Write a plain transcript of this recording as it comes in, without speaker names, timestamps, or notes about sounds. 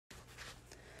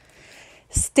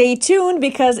Stay tuned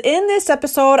because in this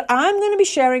episode, I'm going to be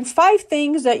sharing 5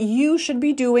 things that you should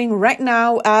be doing right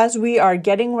now as we are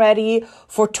getting ready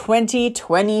for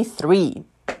 2023.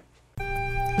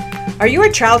 Are you a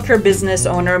childcare business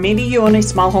owner? Maybe you own a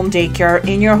small home daycare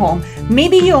in your home.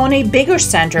 Maybe you own a bigger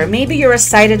center. Maybe you're a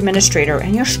site administrator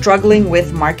and you're struggling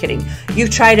with marketing. You've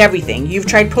tried everything. You've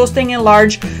tried posting in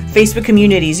large Facebook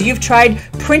communities. You've tried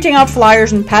printing out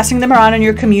flyers and passing them around in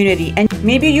your community. And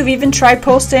maybe you've even tried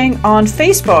posting on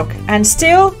Facebook and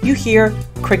still you hear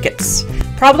crickets.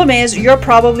 Problem is, you're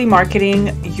probably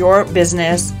marketing your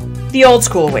business the old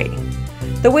school way.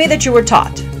 The way that you were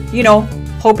taught,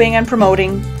 hoping and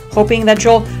promoting, hoping that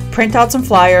you'll print out some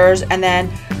flyers and then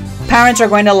parents are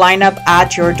going to line up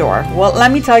at your door. Well,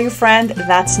 let me tell you, friend,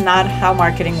 that's not how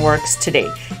marketing works today.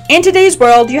 In today's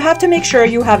world, you have to make sure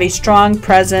you have a strong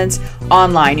presence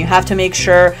online. You have to make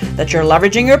sure that you're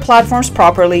leveraging your platforms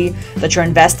properly, that you're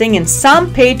investing in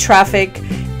some paid traffic,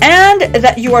 and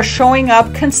that you are showing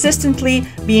up consistently,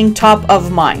 being top of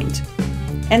mind.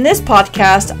 In this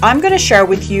podcast, I'm going to share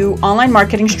with you online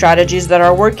marketing strategies that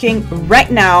are working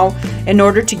right now in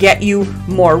order to get you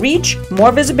more reach,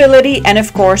 more visibility, and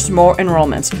of course, more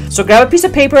enrollments. So grab a piece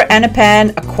of paper and a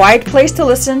pen, a quiet place to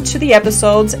listen to the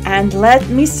episodes, and let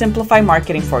me simplify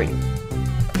marketing for you.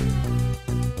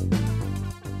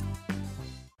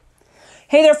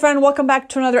 Hey there, friend. Welcome back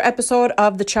to another episode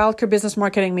of the Childcare Business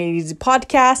Marketing Made Easy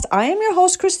podcast. I am your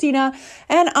host, Christina,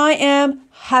 and I am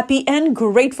happy and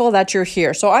grateful that you're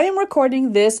here. So I am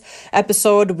recording this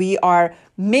episode. We are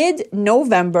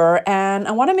mid-November, and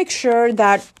I want to make sure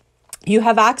that you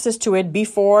have access to it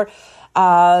before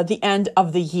the end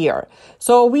of the year.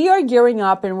 So we are gearing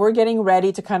up and we're getting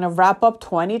ready to kind of wrap up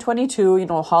 2022.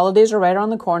 Holidays are right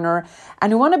around the corner,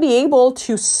 and we want to be able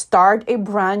to start a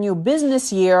brand new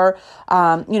business year,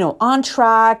 on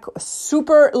track,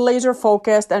 super laser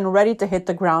focused and ready to hit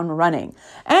the ground running.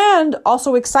 And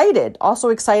also excited,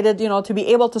 to be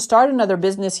able to start another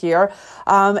business year,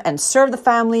 and serve the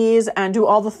families and do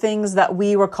all the things that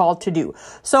we were called to do.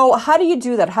 So how do you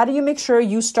do that? How do you make sure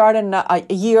you start a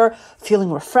year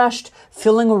feeling refreshed,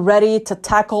 feeling ready to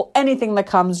tackle anything that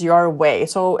comes your way?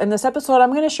 So in this episode,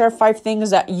 I'm going to share 5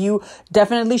 things that you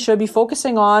definitely should be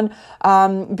focusing on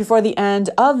before the end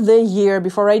of the year.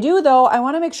 Before I do, though, I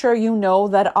want to make sure you know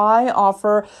that I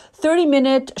offer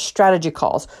 30-minute strategy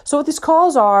calls. So what these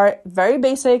calls are, very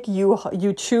basic. You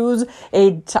choose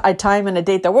a time and a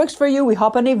date that works for you. We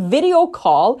hop on a video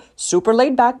call, super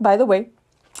laid back, by the way.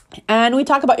 And we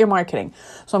talk about your marketing.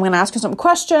 So I'm going to ask you some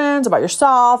questions about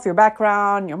yourself, your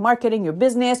background, your marketing, your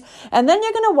business. And then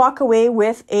you're going to walk away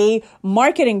with a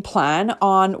marketing plan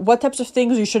on what types of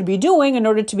things you should be doing in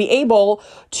order to be able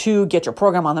to get your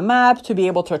program on the map, to be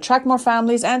able to attract more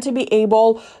families, and to be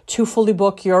able to fully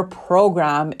book your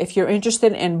program. If you're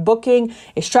interested in booking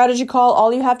a strategy call,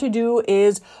 all you have to do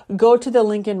is go to the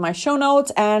link in my show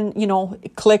notes and,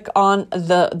 click on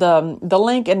the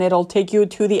link, and it'll take you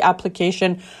to the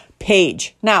application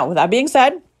page. Now, with that being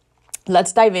said,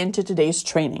 let's dive into today's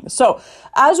training. So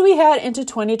as we head into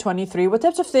 2023, what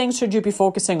types of things should you be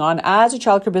focusing on as a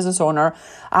childcare business owner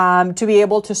to be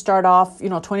able to start off,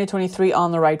 2023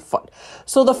 on the right foot?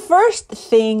 So the first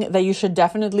thing that you should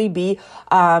definitely be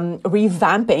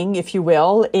revamping, if you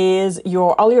will, is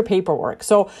all your paperwork.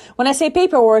 So when I say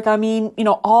paperwork, I mean,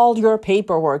 all your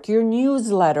paperwork, your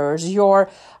newsletters, your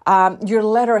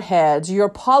letterheads, your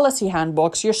policy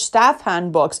handbooks, your staff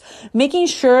handbooks, making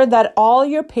sure that all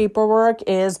your paperwork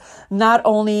is not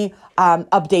only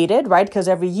updated, right? Because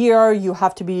every year you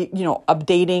have to be,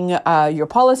 updating your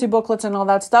policy booklets and all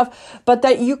that stuff, but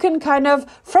that you can kind of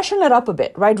freshen it up a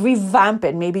bit, right? Revamp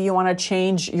it. Maybe you want to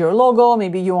change your logo.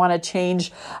 Maybe you want to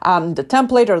change the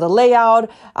template or the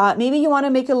layout. Maybe you want to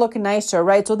make it look nicer,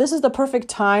 right? So this is the perfect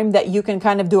time that you can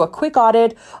kind of do a quick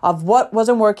audit of what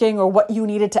wasn't working or what you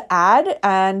needed to add,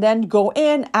 and then go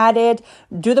in, add it,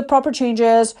 do the proper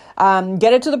changes,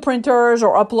 get it to the printers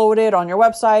or upload it on your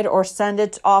website or send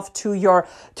it off to your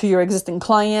existing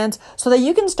client so that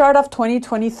you can start off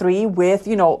 2023 with,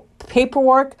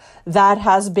 paperwork that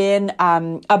has been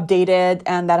updated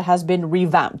and that has been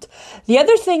revamped. The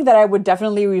other thing that I would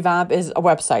definitely revamp is a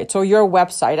website. So your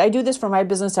website. I do this for my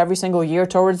business every single year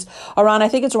I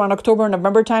think it's around October,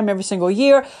 November time every single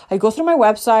year. I go through my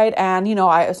website and,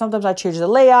 sometimes I change the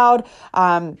layout.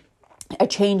 I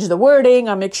change the wording.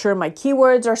 I make sure my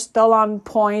keywords are still on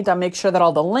point. I make sure that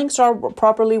all the links are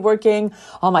properly working,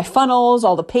 all my funnels,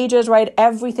 all the pages, right?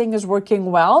 Everything is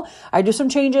working well. I do some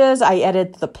changes. I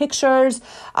edit the pictures,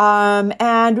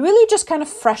 and really just kind of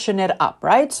freshen it up,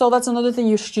 right? So that's another thing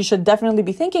you should definitely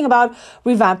be thinking about,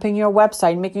 revamping your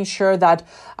website, making sure that,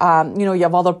 you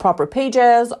have all the proper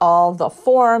pages, all the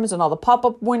forms and all the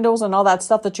pop-up windows and all that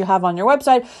stuff that you have on your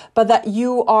website, but that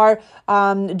you are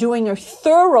doing a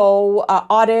thorough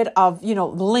audit of,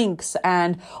 links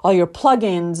and all your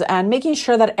plugins and making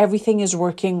sure that everything is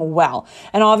working well.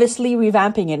 And obviously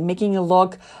revamping it, making it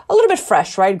look a little bit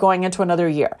fresh, right? Going into another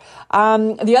year.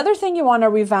 The other thing you want to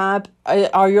revamp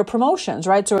are your promotions,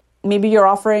 right? So maybe you're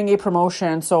offering a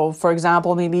promotion. So for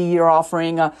example, maybe you're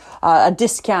offering a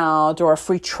discount or a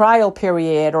free trial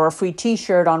period or a free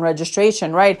t-shirt on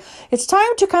registration, right? It's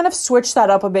time to kind of switch that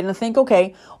up a bit and think,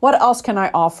 okay, what else can I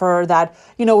offer that,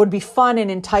 would be fun and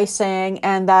enticing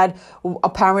and that a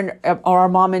parent or a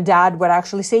mom and dad would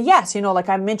actually say, yes, like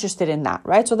I'm interested in that,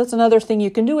 right? So that's another thing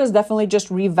you can do is definitely just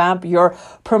revamp your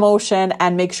promotion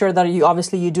and make sure that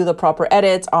you do the proper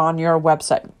edits on your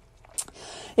website.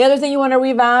 The other thing you want to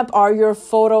revamp are your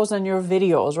photos and your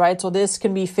videos, right? So this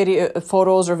can be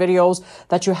photos or videos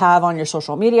that you have on your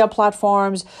social media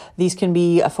platforms. These can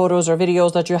be photos or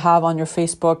videos that you have on your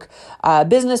Facebook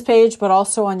business page, but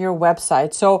also on your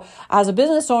website. So as a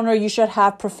business owner, you should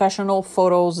have professional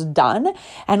photos done.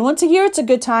 And once a year, it's a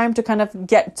good time to kind of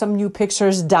get some new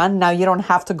pictures done. Now, you don't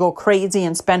have to go crazy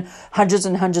and spend hundreds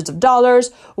and hundreds of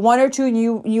dollars. 1 or 2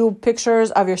 new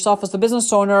pictures of yourself as a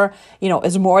business owner,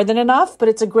 is more than enough, but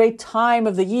it's a great time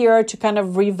of the year to kind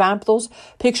of revamp those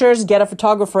pictures, get a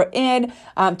photographer in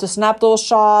to snap those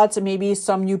shots, and maybe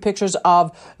some new pictures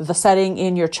of the setting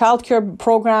in your childcare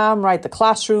program, right? The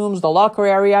classrooms, the locker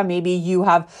area. Maybe you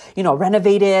have,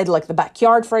 renovated like the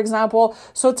backyard, for example.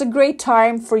 So it's a great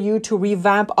time for you to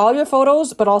revamp all your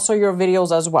photos, but also your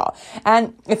videos as well.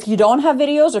 And if you don't have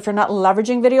videos, if you're not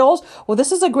leveraging videos, well,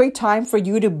 this is a great time for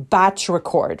you to batch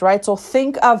record, right? So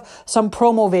think of some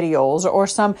promo videos or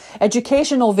some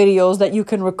educational videos that you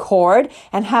can record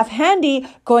and have handy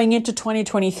going into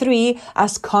 2023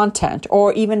 as content,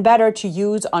 or even better to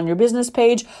use on your business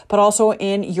page, but also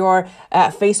in your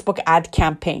Facebook ad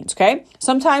campaigns. Okay.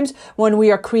 Sometimes when we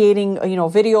are creating,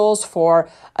 videos for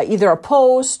either a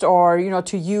post or,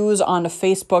 to use on a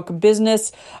Facebook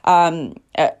business,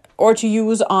 or to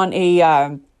use on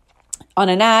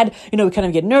an ad, we kind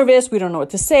of get nervous. We don't know what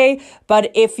to say.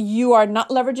 But if you are not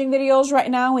leveraging videos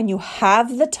right now and you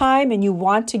have the time and you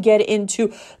want to get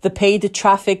into the paid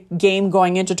traffic game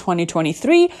going into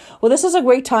 2023, well, this is a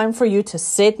great time for you to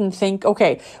sit and think,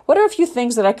 okay, what are a few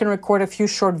things that I can record, a few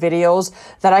short videos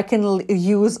that I can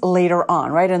use later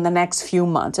on, right? In the next few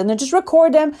months. And then just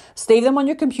record them, save them on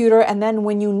your computer. And then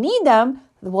when you need them,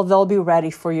 well, they'll be ready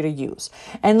for you to use.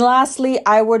 And lastly,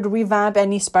 I would revamp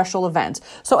any special events.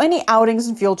 So any outings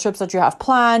and field trips that you have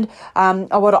planned.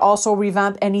 I would also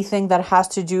revamp anything that has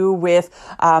to do with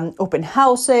open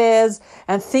houses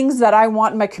and things that I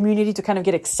want my community to kind of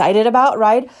get excited about,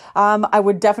 right? I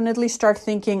would definitely start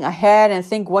thinking ahead and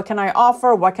think, what can I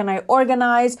offer? What can I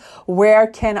organize? Where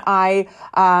can I,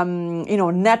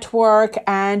 network?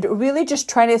 And really just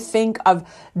try to think of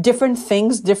different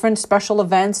things, different special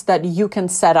events that you can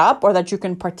set up or that you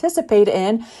can participate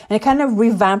in, and kind of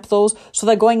revamp those so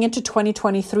that going into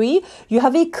 2023, you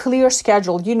have a clear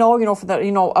schedule. For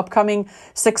the, upcoming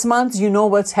 6 months,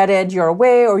 what's headed your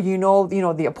way, or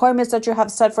the appointments that you have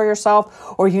set for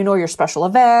yourself, or your special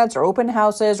events or open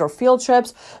houses or field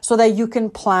trips, so that you can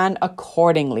plan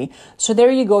accordingly. So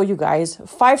there you go, you guys.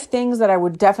 5 things that I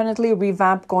would definitely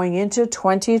revamp going into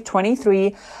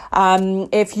 2023.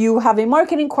 If you have a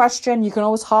marketing question, you can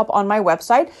always hop on my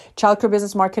website,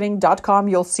 childcarebusinessmarketing.com.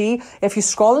 You'll see, if you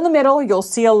scroll in the middle, you'll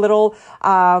see a little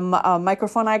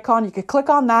microphone icon. You can click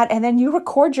on that, and then you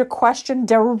record your question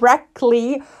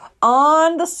directly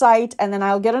on the site, and then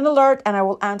I'll get an alert and I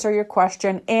will answer your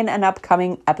question in an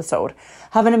upcoming episode.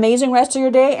 Have an amazing rest of your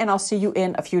day, and I'll see you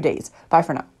in a few days. Bye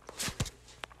for now.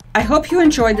 I hope you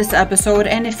enjoyed this episode,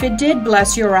 and if it did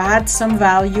bless you or add some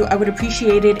value, I would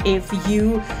appreciate it if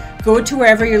you go to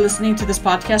wherever you're listening to this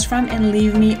podcast from and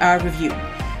leave me a review.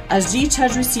 As each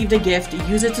has received a gift,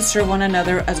 use it to serve one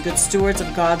another as good stewards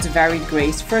of God's varied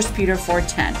grace. 1 Peter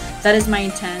 4:10. That is my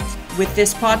intent with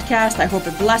this podcast. I hope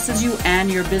it blesses you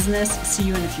and your business. See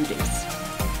you in a few days.